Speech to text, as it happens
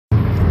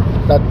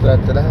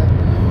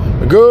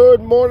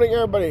Good morning,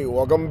 everybody.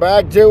 Welcome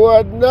back to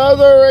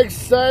another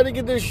exciting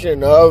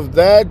edition of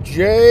That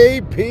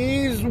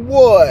JP's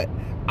What.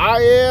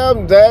 I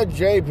am That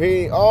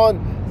JP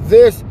on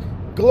this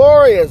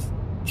glorious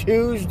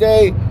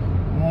Tuesday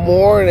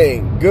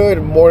morning.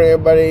 Good morning,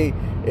 everybody.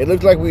 It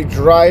looks like we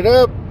dried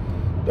up.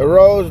 The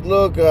roads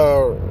look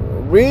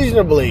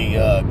reasonably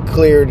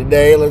clear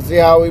today. Let's see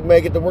how we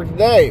make it to work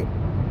today.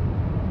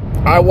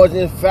 I was,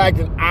 in fact,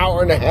 an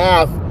hour and a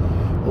half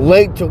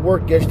late to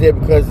work yesterday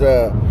because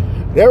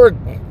there were,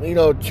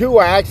 two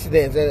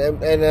accidents,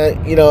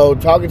 and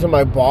talking to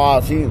my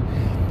boss, some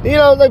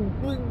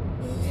people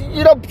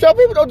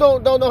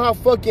don't know how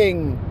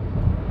fucking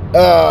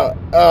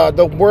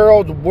the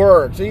world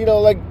works. So,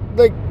 like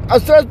I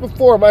said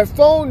before, my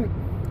phone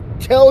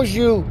tells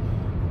you,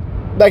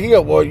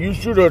 well, you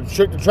should have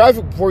checked the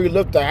traffic before you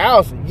left the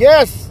house.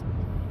 Yes,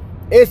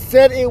 it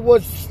said it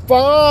was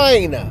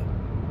fine.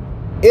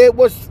 It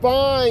was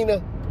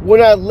fine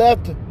when I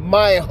left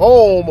my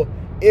home.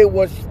 It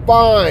was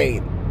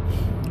fine.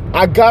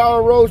 I got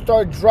on the road,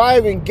 started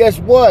driving. Guess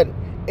what?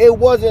 It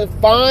wasn't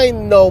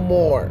fine no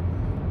more.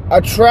 A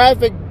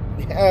traffic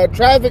act.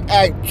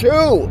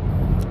 Two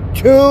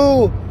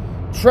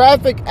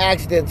traffic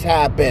accidents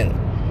happened.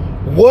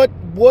 What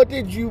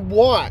did you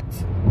want?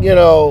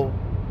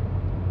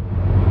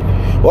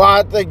 Well,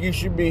 I think you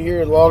should be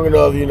here long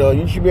enough.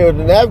 You should be able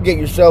to navigate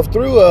yourself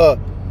through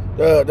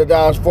the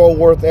Dallas-Fort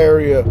Worth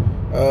area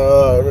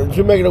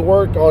to make it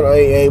work on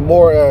a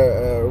more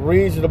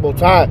reasonable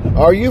time.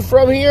 Are you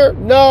from here?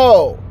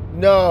 No.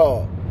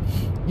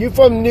 You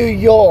from New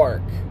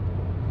York.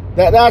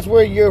 That's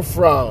where you're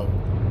from.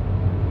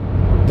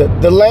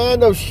 The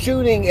land of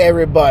shooting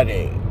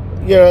everybody.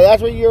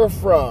 That's where you're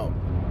from.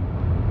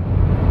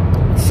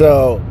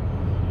 So,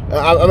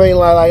 I mean,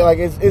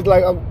 it's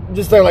like, I'm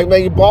just saying,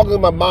 man, you're boggling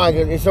my mind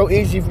because it's so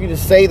easy for you to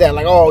say that,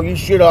 oh, I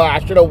should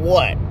have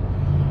what?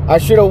 I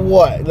should have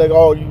what?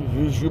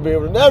 You should be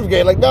able to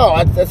navigate.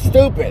 No, that's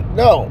stupid.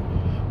 No.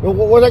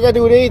 What's that got to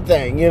do with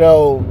anything? Then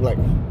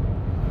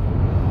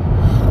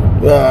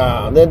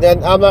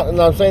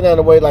I'm saying that in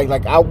a way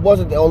like I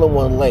wasn't the only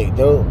one late.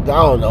 There were, I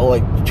don't know,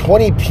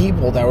 20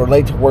 people that were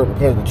late to work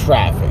because of the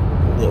traffic.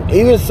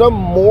 Even some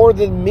more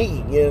than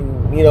me. And,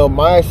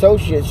 my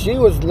associate, she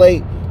was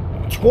late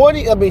she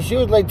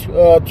was like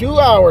 2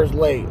 hours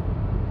late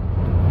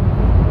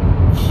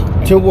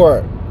to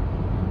work.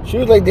 She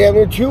was damn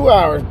near 2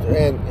 hours,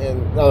 and I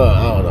don't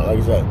know, like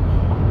I said,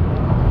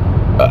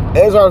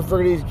 it's hard to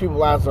figure these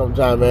people out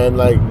sometimes, man.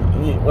 I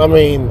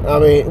mean,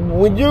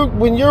 when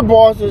your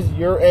boss is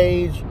your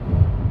age,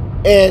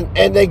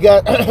 and they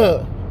got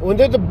when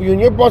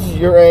your boss is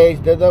your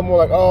age, they're more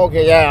like, oh,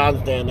 okay, yeah, I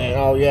understand that.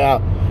 Oh, yeah,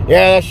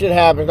 that shit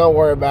happens. Don't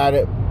worry about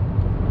it.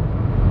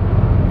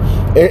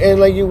 And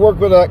you work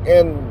with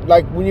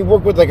when you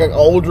work with an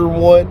older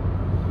one,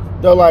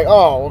 they're like,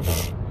 oh,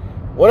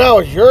 when I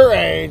was your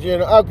age,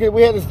 okay,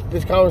 we had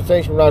this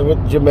conversation when I was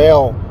with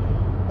Jamel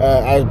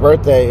at his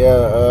birthday.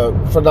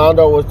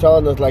 Fernando was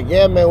telling us,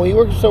 yeah, man, when you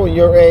work with someone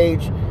your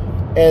age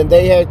and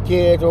they had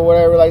kids or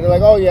whatever, they're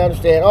like, oh, yeah, I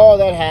understand. Oh,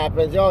 that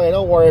happens. Oh, yeah,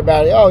 don't worry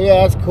about it. Oh,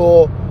 yeah, that's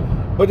cool.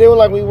 But they were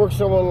when you work with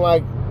someone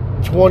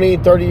 20,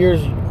 30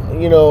 years,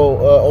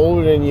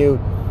 older than you,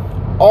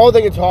 all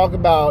they can talk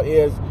about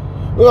is,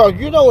 well,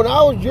 when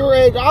I was your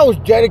age, I was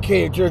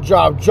dedicated to the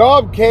job.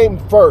 Job came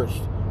first.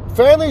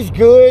 Family's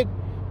good.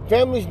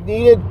 Family's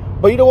needed.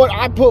 But you know what?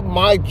 I put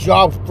my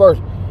job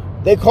first.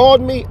 They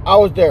called me. I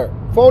was there.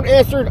 Phone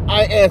answered.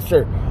 I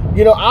answered.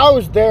 I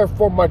was there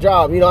for my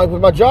job.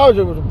 My job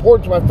was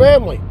important to my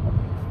family.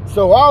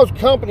 So I was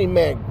company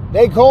man.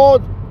 They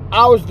called.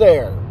 I was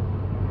there.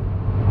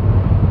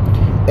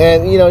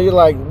 And, you're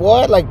like,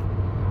 what?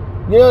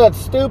 That's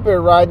stupid,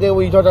 right? Then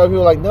when you talk to other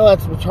people, no,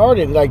 that's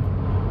retarded.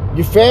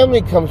 Your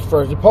family comes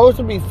first. It's supposed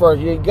to be first.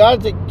 You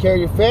got to take care of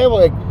your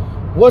family.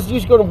 What's the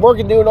use going to work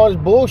and doing all this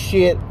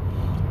bullshit?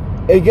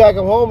 And you gotta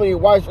come home and your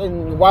wife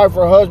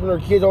or husband or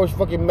kids always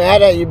fucking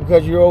mad at you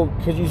because you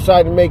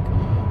decided to make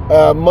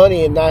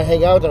money and not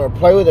hang out with them or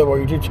play with them, or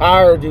you're too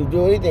tired to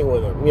do anything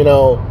with them.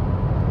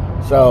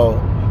 So,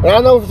 and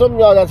I know for some of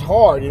y'all that's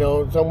hard.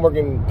 Some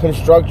working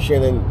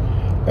construction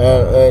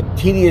and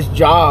tedious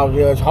jobs.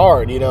 It's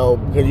hard.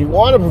 Because you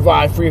want to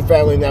provide for your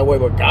family in that way.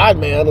 But God,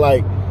 man,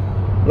 I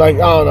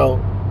don't know,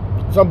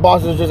 some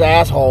bosses are just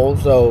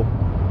assholes. So,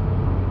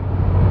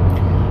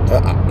 I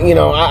don't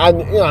know.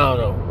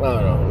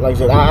 Like I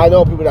said, I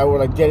know people that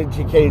were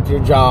dedicated to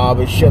their job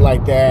and shit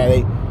like that.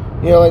 They,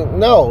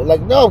 no,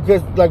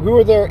 because we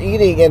were there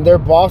eating and their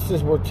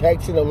bosses were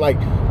texting them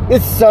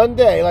it's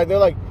Sunday. They're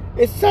like,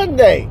 it's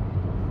Sunday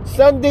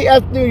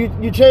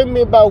afternoon. You telling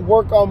me about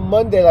work on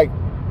Monday.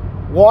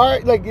 Why?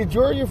 It's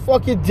your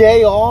fucking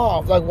day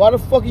off. Why the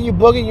fuck are you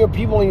bugging your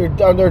people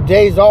on their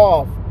days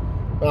off?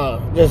 No,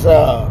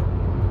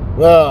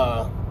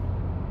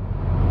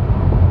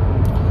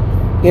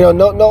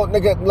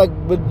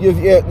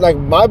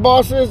 my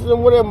bosses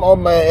and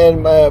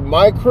whatever,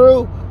 my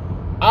crew,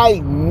 I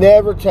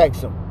never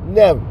text them.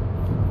 Never.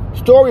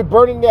 Store be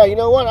burning down. You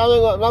know what?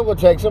 I'm not going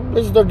to text them.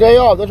 This is their day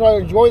off. They're trying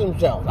to enjoy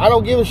themselves. I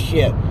don't give a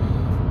shit.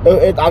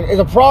 It's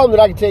a problem that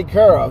I can take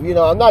care of. You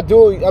know, I'm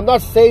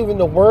not saving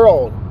the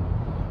world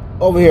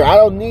over here. I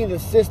don't need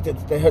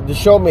assistance to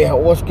show me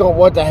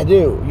what to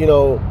do. You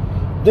know,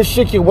 this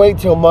shit can wait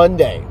till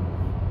Monday.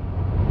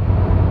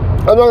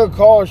 I'm not going to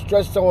call or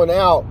stress someone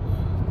out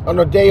on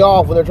their day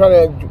off when they're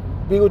trying to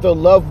be with their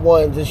loved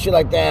ones and shit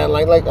like that.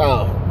 But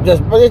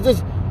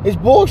it's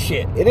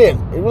bullshit. It is.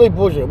 It's really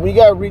bullshit. When you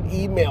gotta read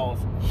emails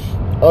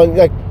on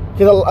because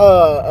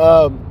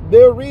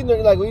they're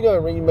reading like we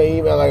don't read my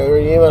email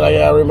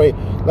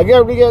they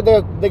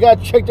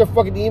gotta check their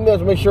fucking emails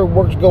to make sure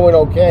work's going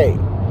okay.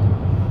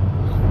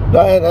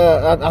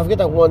 I forget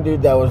that one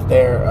dude that was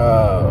there.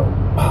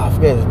 I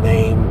forget his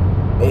name.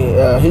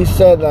 He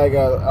said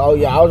oh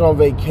yeah, I was on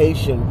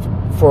vacation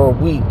for a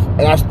week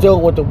and I still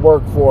went to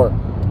work for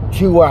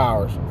 2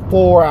 hours,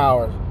 4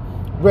 hours.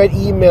 Read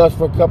emails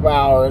for a couple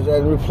hours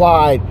and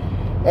replied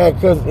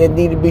because it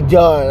needed to be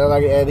done.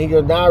 And he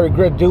goes, now I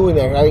regret doing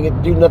that. I didn't get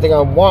to do nothing I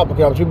want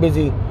because I'm too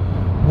busy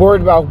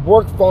worried about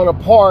work falling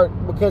apart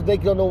because they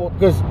don't know,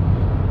 because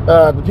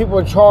the people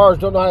in charge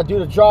don't know how to do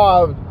the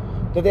job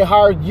that they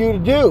hired you to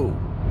do.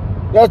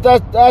 That's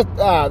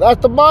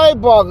the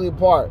mind-boggling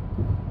part.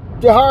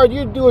 They hired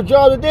you to do a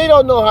job that they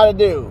don't know how to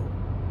do.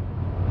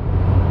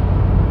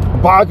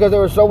 Probably because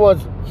there was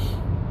someone's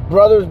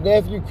brothers,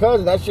 nephew,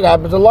 cousin. That shit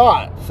happens a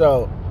lot.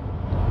 So,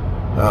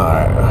 it's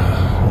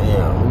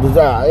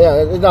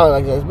not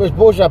like that. It's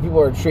bullshit how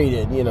people are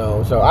treated, you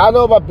know. So, I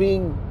know about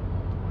being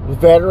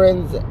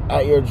veterans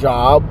at your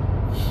job,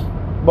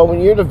 but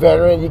when you're the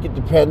veteran, you get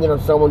dependent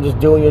on someone just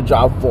doing your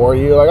job for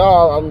you. Like,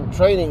 oh, I'm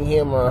training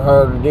him or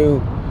her to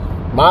do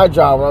my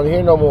job when I'm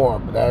here no more.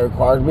 But that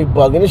requires me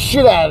bugging the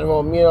shit out of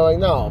them, you know. Like,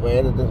 no,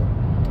 man,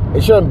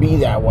 it shouldn't be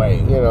that way,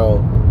 you know.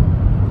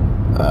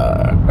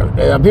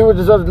 People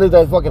deserve to live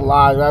their fucking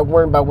lives. I'm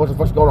worrying about what the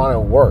fuck's going on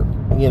at work,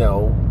 you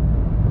know.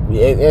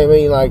 I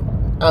mean, like,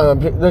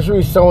 there should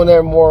be someone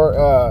there more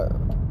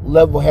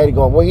level-headed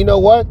going, well, you know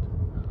what?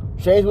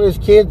 Shane's with his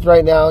kids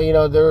right now, you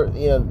know,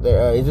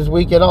 it's this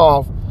weekend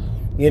off,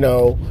 you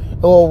know.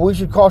 Oh, we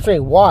should call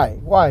Shane. Why?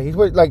 He's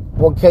with, like,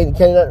 well, can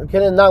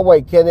it not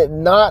wait? Can it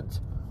not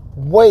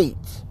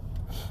wait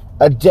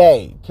a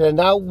day? Can it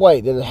not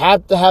wait? Does it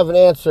have to have an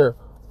answer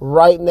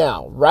right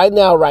now? Right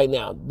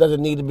now. Does it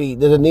need to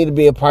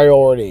be a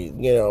priority,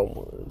 you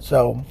know?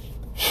 So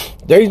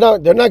they're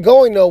not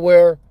going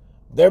nowhere.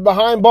 They're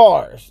behind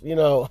bars, you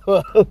know.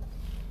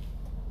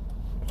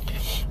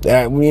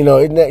 You know,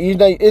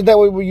 isn't that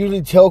what we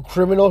usually tell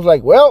criminals?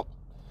 Like, well,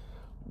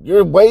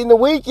 you're waiting the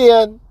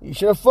weekend. You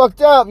should have fucked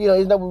up. You know,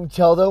 isn't that what we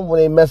tell them when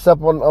they mess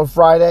up on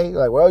Friday?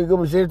 Like, well, you're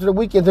going to be here to the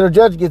weekend till the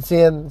judge gets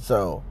in.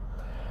 So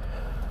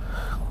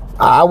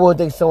I wouldn't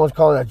think someone's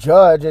calling a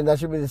judge, and that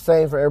should be the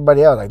same for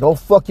everybody else. Like, don't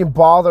fucking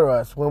bother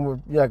us when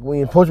when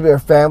you're supposed to be our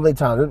family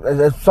time.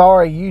 I'm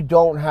sorry you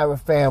don't have a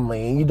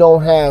family and you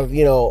don't have,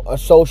 you know, a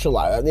social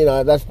life. You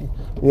know, that's,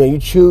 you know, you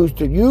choose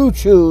to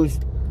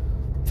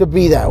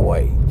be that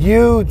way.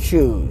 You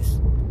chose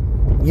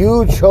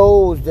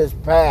this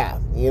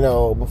path, you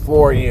know,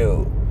 before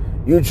you.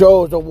 You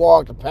chose to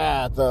walk the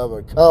path of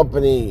a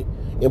company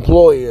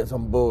employee or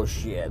some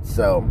bullshit.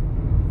 So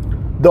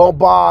don't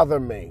bother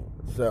me.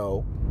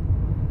 So.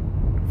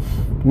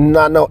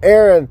 Not no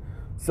Aaron.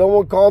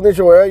 Someone called this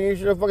show. Well, you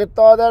should have fucking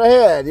thought that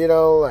ahead. You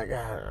know, like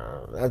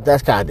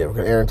that's kind of different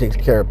because Aaron takes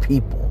care of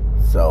people.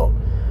 So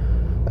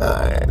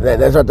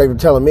that's what they were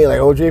telling me. Like,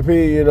 oh,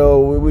 JP, you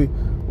know, we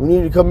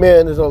need to come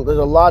in. There's a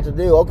lot to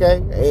do. Okay,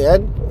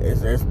 and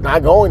it's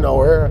not going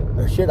nowhere.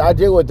 The shit I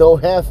deal with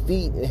don't have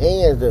feet and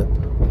hands to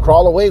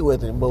crawl away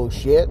with and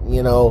bullshit.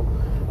 You know,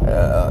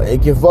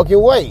 it can fucking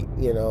wait.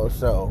 You know,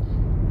 so.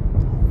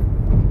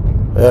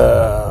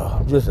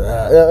 Like I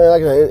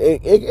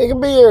said, it can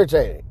be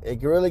irritating.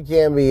 It really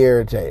can be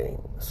irritating.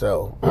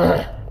 So,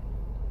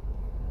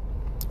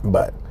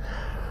 but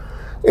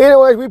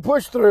anyways, we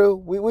pushed through.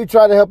 We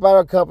tried to help out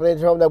our company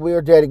and show them that we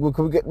were dedicated.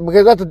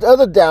 Because that's the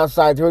other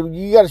downside to it.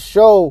 You got to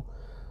show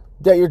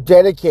that you're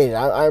dedicated.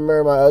 I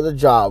remember my other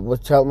job was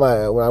telling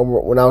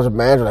when I was a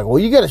manager, like, well,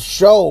 you got to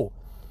show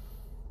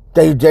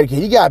that you're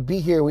dedicated. You got to be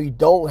here when you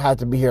don't have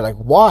to be here. Like,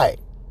 why?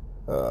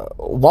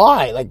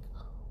 Why? Like,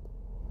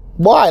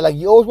 why? Like,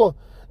 you always want.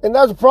 And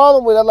that's the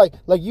problem with that.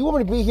 Like you want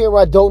me to be here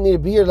when I don't need to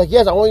be here. Like,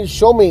 yes, I want you to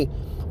show me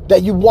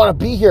that you want to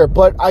be here,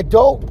 but I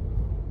don't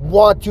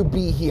want to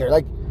be here.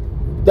 Like,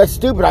 that's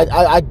stupid.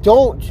 I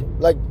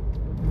don't, like,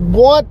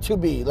 want to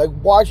be. Like,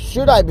 why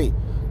should I be?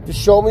 To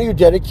show me your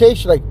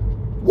dedication. Like,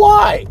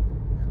 why?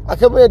 I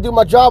come in and do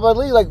my job, I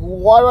leave. Like,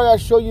 why do I gotta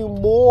show you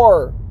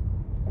more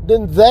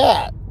than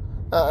that?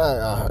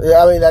 I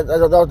mean, that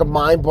was the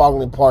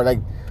mind-boggling part. Like,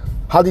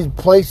 how these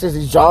places,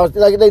 these jobs,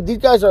 like, these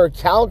guys are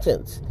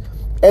accountants.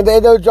 And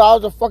their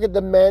jobs are fucking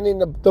demanding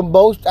the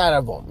most out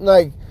of them.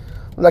 Like,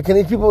 can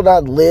these people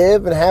not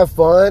live and have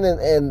fun?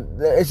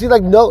 And it seems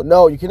like,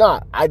 no, you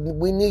cannot.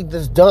 We need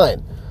this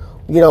done.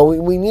 You know,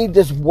 we need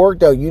this work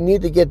done. You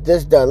need to get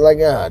this done. Like,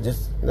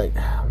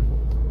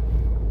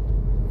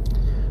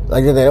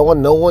 Like they don't want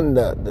no one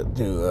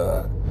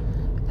to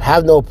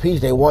have no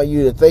peace. They want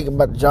you to think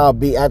about the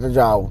job, be at the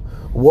job,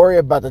 worry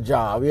about the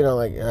job. You know,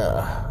 like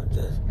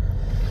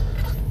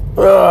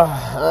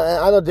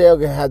I know Dale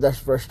can have that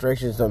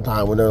frustration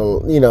sometimes when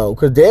they're, you know,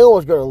 because Dale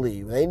was going to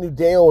leave. They knew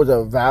Dale was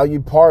a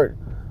valued part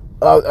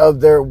of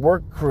their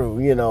work crew.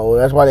 You know,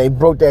 that's why they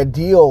broke that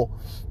deal.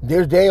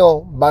 There's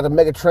Dale about to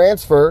make a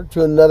transfer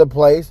to another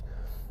place,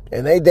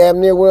 and they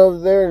damn near went over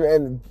there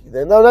and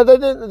no, they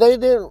didn't.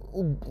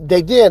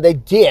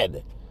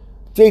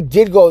 They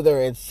did go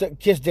there and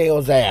kiss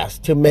Dale's ass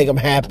to make him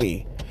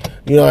happy.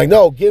 You know, like,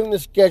 no, give him the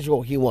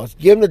schedule he wants.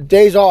 Give him the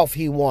days off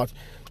he wants.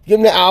 Give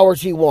him the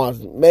hours he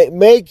wants.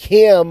 Make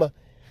him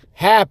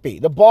happy.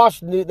 The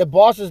bosses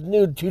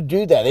knew to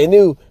do that. They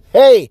knew,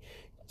 hey,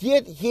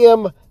 get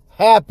him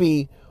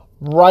happy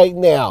right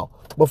now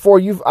before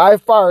I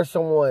fire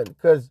someone.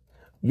 Because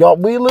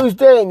we lose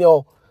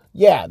Daniel.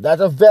 Yeah,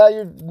 that's a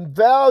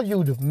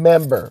valued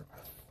member.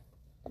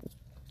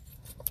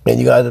 And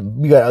you got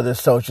other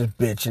socials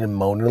bitching and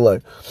moaning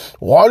like,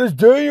 why does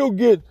Daniel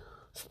get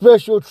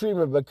special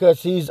treatment?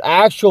 Because he's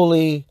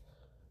actually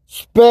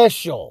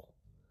special.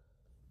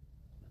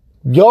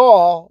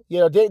 Y'all, you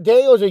know,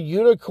 Daniel's a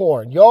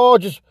unicorn. Y'all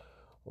just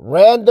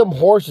random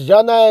horses.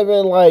 Y'all not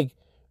even like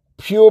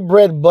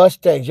purebred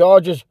Mustangs.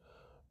 Y'all just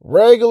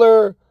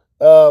regular,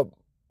 out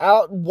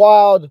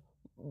wild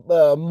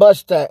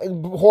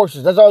Mustang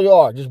horses. That's all you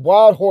are. Just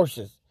wild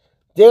horses.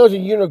 Daniel's a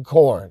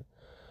unicorn.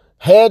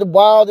 Head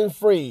wild and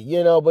free,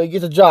 you know, but he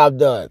gets the job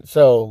done.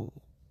 So,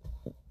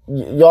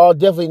 y'all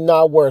definitely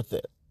not worth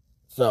it.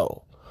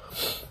 So,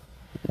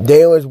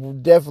 Daniel is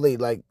definitely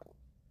like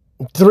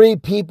 3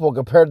 people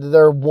compared to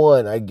their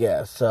 1, I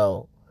guess.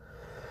 So,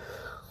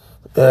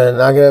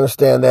 and I can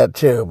understand that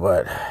too,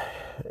 but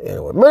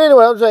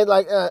anyway, I'm saying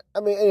like, I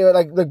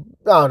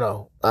don't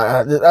know.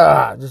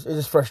 It's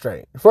just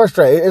frustrating.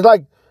 It's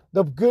like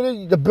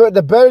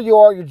the better you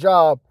are at your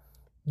job,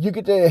 you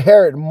get to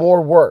inherit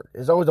more work.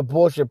 It's always the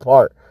bullshit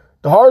part.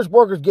 The hardest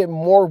workers get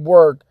more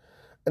work,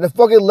 and the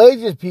fucking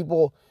laziest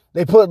people,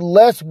 they put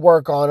less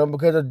work on them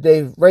because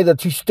they're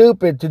too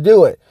stupid to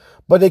do it.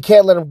 But they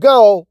can't let them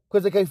go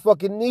because they can't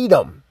fucking need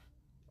them.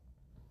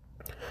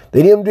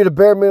 They need them to do the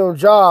bare minimum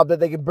job that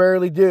they can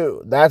barely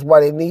do. That's why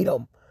they need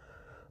them.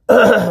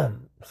 But,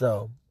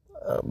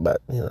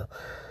 you know.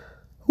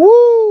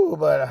 Woo!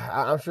 But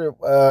I'm sure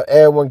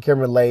everyone can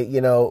relate,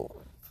 you know,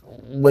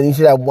 when you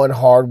see that one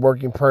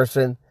hard-working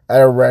person at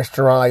a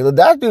restaurant, like,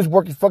 that dude's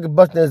working fucking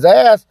busting his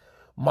ass.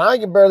 Mine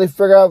can barely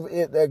figure out,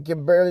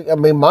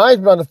 mine's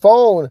been on the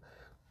phone.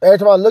 Every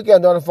time I look at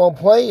him, they're on the phone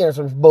playing or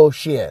some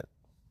bullshit.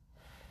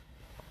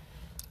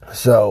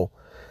 So,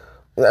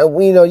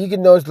 you know, you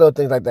can notice little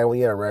things like that when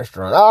you're at a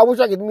restaurant. I wish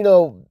I could, you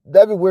know,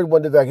 that'd be weird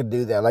one day if I could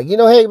do that. Like, you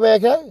know, hey,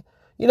 man,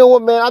 you know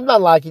what, man, I'm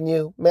not liking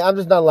you. Man, I'm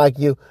just not like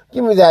you.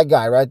 Give me that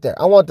guy right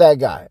there. I want that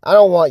guy. I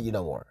don't want you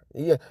no more.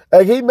 Yeah,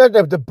 like he meant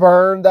the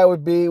burn that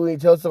would be when you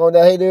tell someone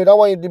that, hey, dude, I don't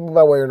want you to do me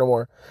my way no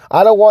more.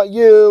 I don't want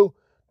you.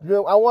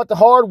 I want the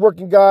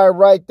hard-working guy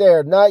right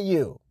there, not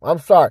you. I'm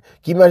sorry.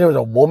 Can you imagine it was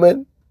a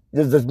woman?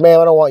 This ma'am,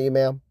 I don't want you,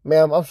 ma'am.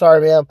 Ma'am, I'm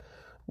sorry, ma'am.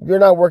 You're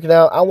not working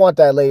out. I want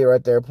that lady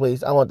right there,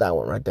 please. I want that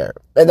one right there.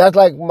 And that's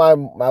like my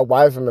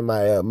wife and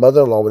my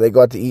mother-in-law, when they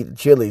go out to eat at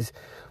Chili's.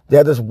 They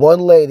have this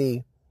one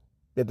lady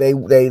that they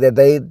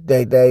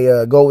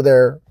go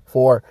there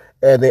for,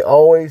 and they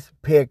always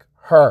pick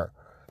her.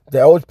 They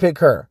always pick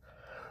her.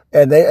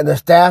 And the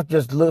staff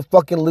just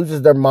fucking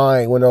loses their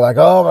mind when they're like,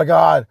 oh my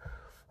God,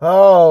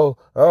 oh,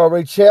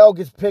 Rachel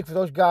gets picked for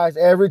those guys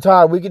every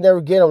time. We can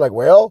never get them. Like,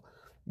 well,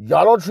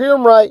 y'all don't treat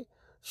them right.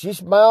 She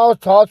smiles,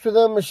 talks with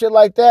them and shit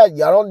like that.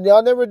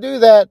 Y'all never do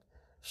that.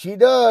 She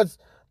does.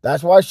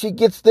 That's why she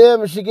gets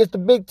them and she gets the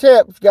big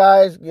tips,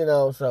 guys. You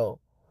know, so.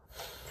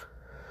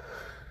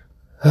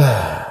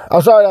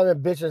 I'm sorry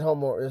I've been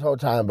bitching this whole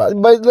time about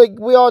it. But, like,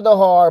 we all know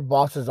how our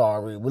bosses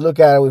are. We look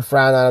at them, we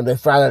frown at them, they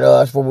frown at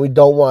us for what we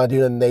don't want to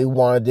do and they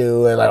want to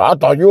do. And, like, I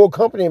thought you were a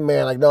company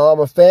man. Like, no, I'm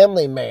a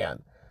family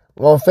man.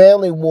 I'm a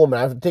family woman.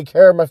 I have to take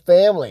care of my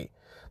family.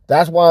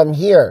 That's why I'm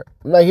here.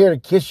 I'm not here to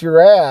kiss your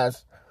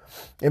ass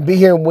and be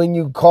here when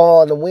you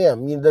call on a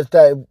whim. You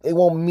know, it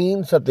won't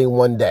mean something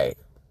one day.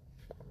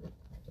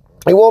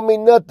 It won't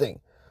mean nothing.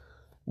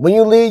 When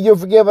you leave, you'll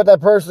forget about that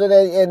person,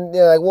 and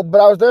you're like, well,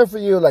 but I was there for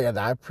you. Like,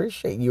 I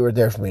appreciate you were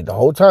there for me the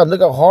whole time. Look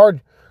how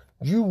hard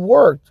you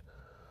worked,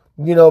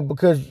 you know,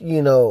 because,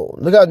 you know,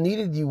 look how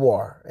needed you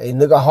are, and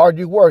look how hard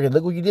you work, and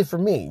look what you did for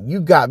me. You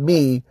got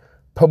me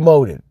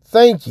promoted.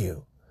 Thank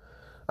you.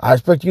 I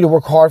expect you to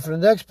work hard for the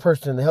next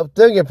person to help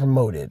them get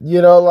promoted.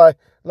 You know, like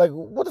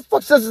what the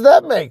fuck sense does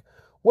that make?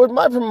 With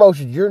my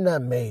promotion, you're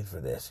not made for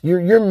this.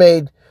 You're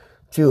made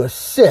to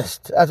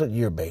assist. That's what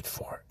you're made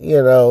for.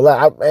 You know,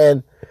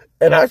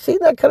 and I've seen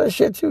that kind of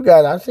shit too,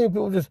 guys. I've seen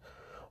people just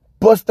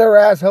bust their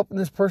ass helping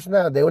this person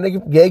out.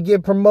 When they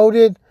get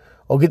promoted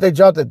or get that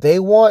job that they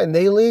want and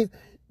they leave,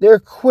 they're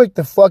quick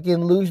to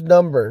fucking lose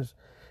numbers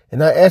and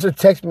not answer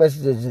text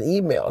messages and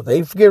emails.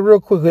 They forget real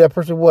quick who that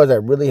person was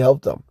that really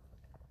helped them.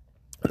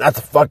 And that's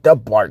the fucked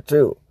up part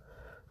too.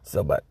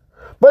 So, but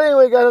But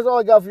anyway, guys, that's all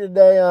I got for you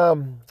today.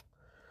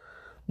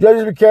 Yeah,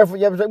 just be careful.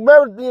 Yeah,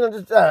 remember,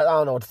 just I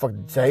don't know what the fuck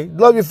to say.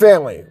 Love your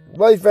family.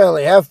 Love your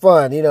family. Have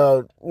fun.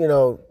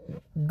 Don't.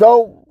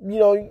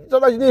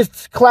 Sometimes you need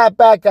to clap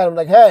back at them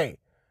like, hey,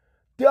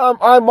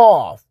 I'm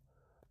off.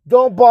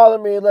 Don't bother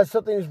me unless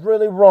something's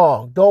really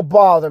wrong. Don't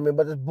bother me,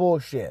 but it's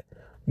bullshit.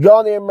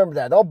 Y'all need to remember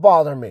that. Don't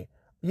bother me.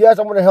 Yes,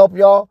 I'm going to help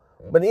y'all,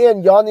 but in the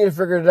end, y'all need to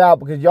figure it out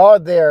because y'all are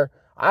there.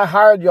 I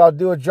hired y'all to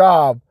do a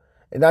job,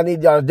 and I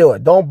need y'all to do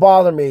it. Don't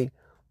bother me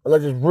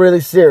unless it's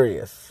really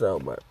serious. So,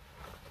 but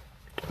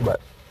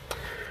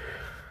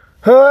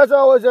as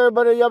always,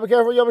 everybody, y'all be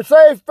careful, y'all be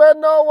safe,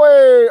 and no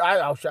way.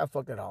 I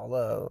fucked it all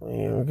up.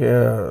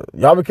 Yeah.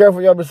 Y'all be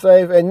careful, y'all be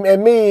safe,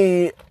 and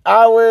me,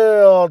 I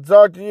will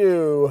talk to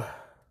you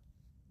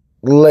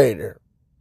later.